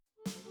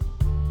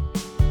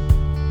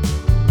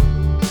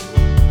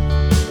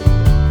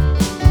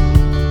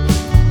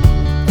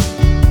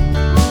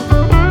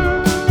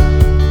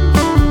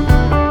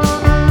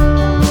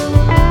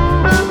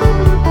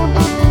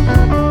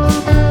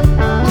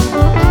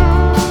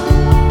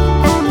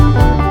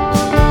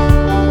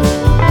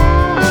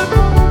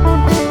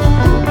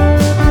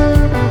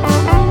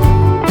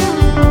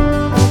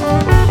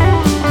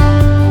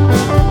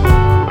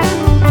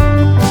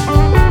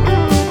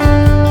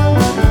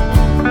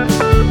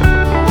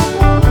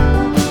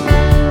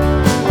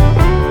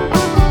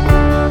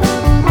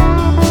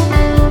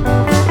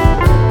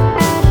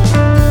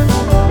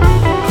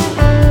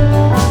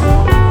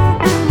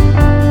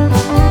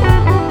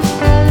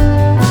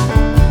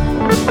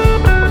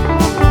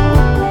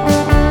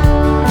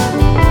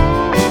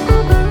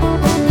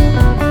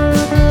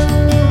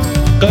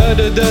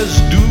قرد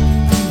از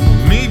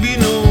دور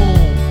میبینم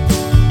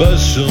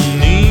بسوم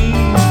نی،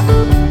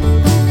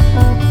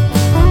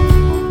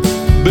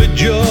 به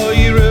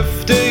جایی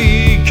رفته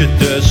ای که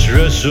دست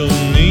رسوم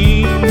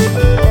نی،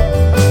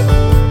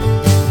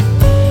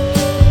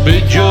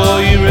 به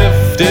جایی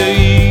رفته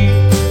ای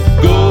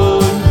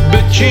گل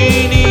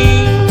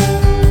بچینی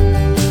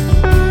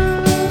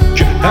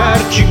که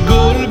هرچی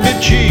گل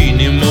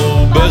بچینیم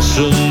و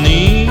بسوم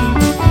نی،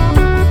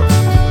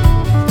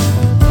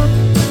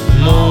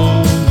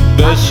 مو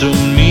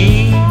بسوم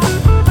نی،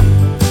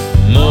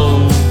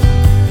 مو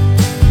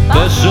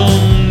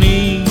بسوم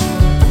نی.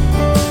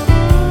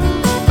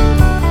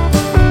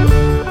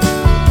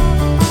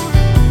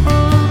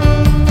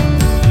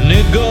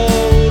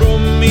 نگاه رو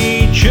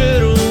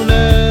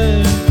میچرونه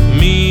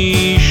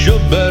میشو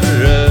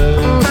بره،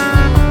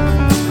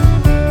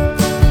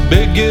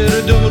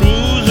 بگردم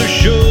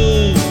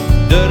روزشو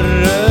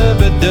دره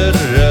به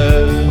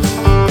دره،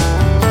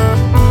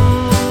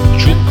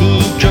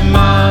 چکو که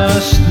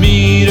مست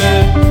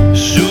میره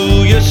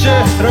سوی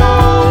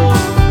صحرا،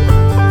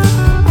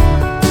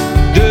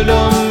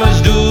 دلم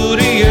از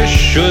دوریش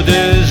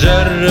شده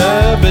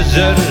ذره به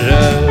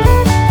ذره،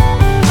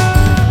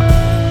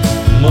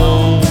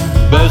 مو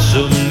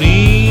بسوم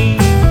نی،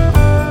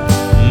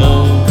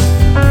 مو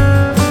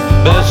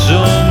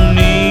بسوم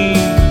نی.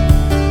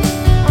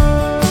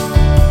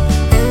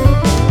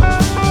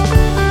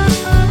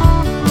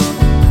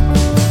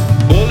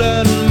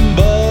 بلند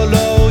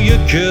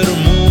بالای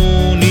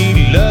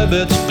کرمونی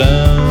لبت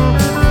قم،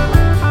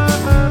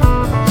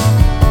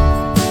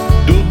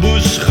 دو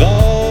بوس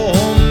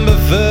خواهم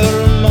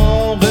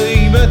بفرما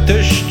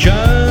قیمتش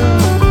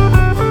چند،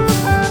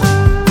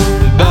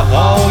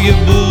 بهای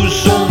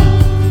بوسم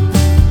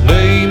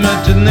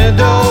قیمت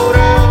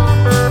نداره،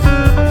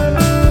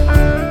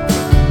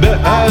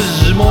 به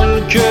از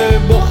ملک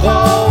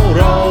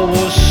بخارا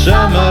و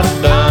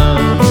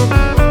سمرقند،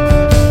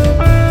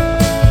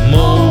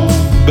 مو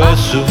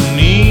بسوم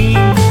نی،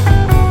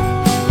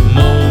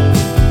 مو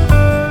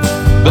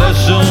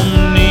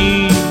بسوم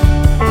نی.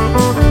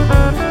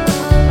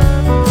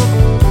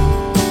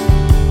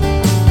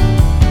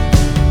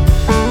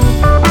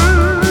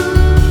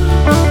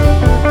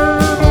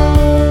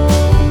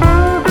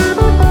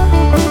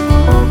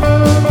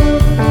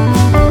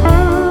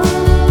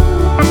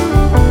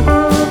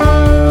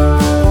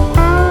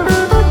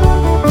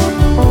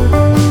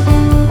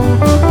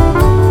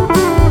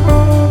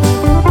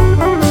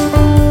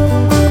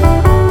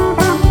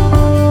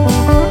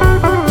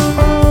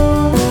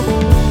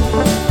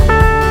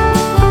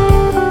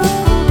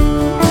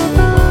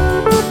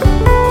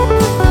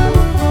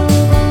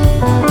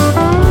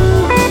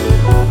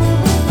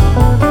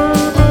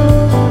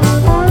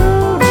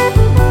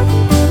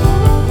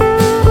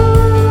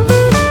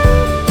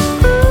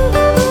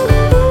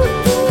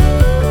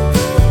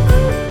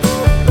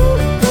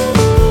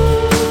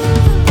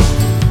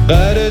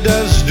 قرد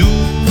از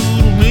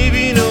دور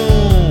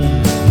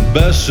میبینم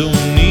بسوم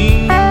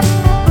نی،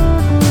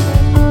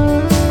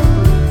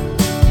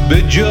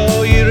 به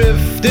جایی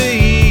رفته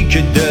ای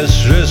که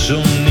دست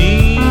رسوم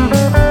نی،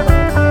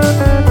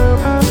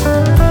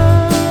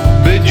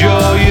 به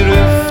جایی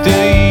رفته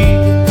ای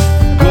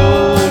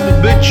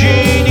گل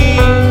بچینی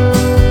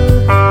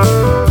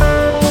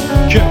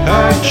که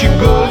هرچی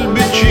گل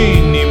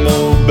بچینیم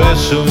و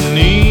بسوم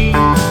نی،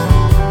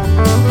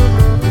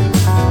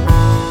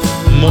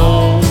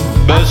 مو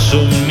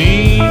بسوم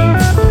نی،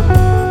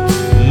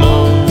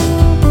 مو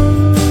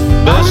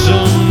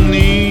بسوم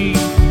نی.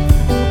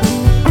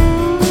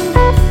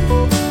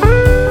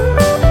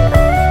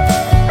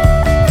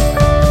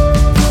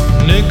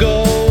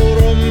 نگاه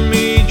رو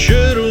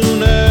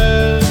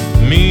میچرونه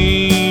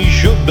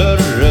میشو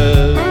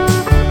بره،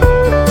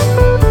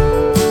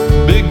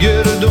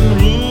 بگردم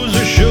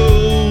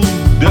روزشو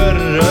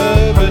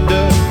دره به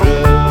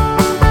دره،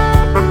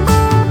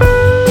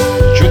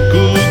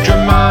 چکو که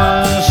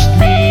مست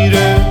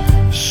میره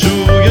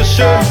سوی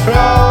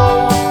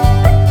صحرا،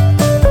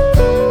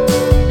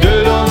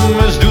 دلم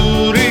از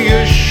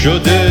دوریش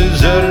شده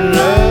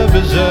ذره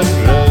به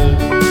ذره،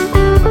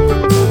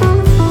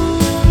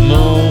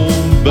 مو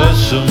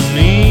بسوم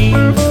نی،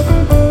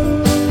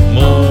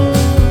 مو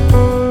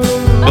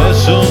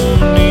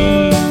بسوم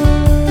نی.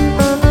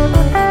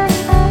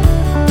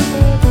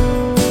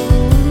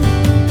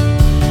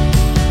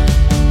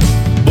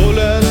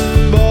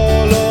 بلند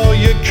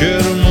بالای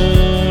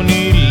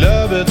کرمونی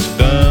لبت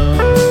قم،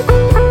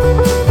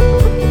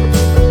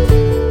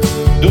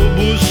 دو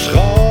بوس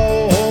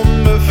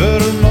خواهم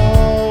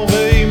بفرما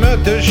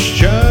قیمتش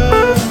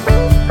چند،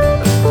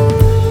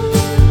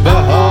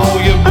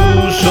 بهای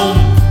بوسم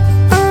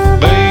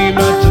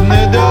قیمت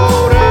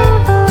نداره،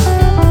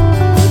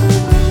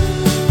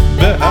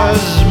 به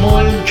از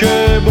ملک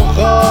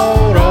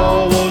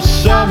بخارا و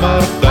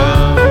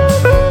سمرقند،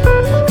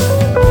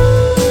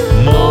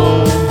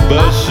 مو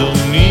بسوم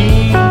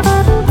نی،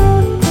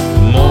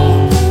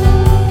 مو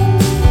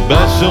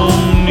بسوم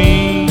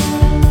نی.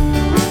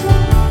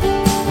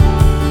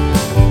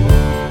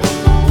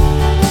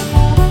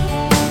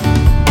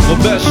 مو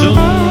بسوم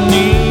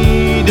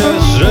نی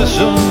دست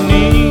Basom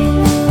Nee,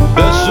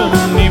 Basom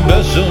Nee,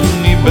 Basom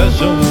Nee,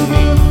 Basom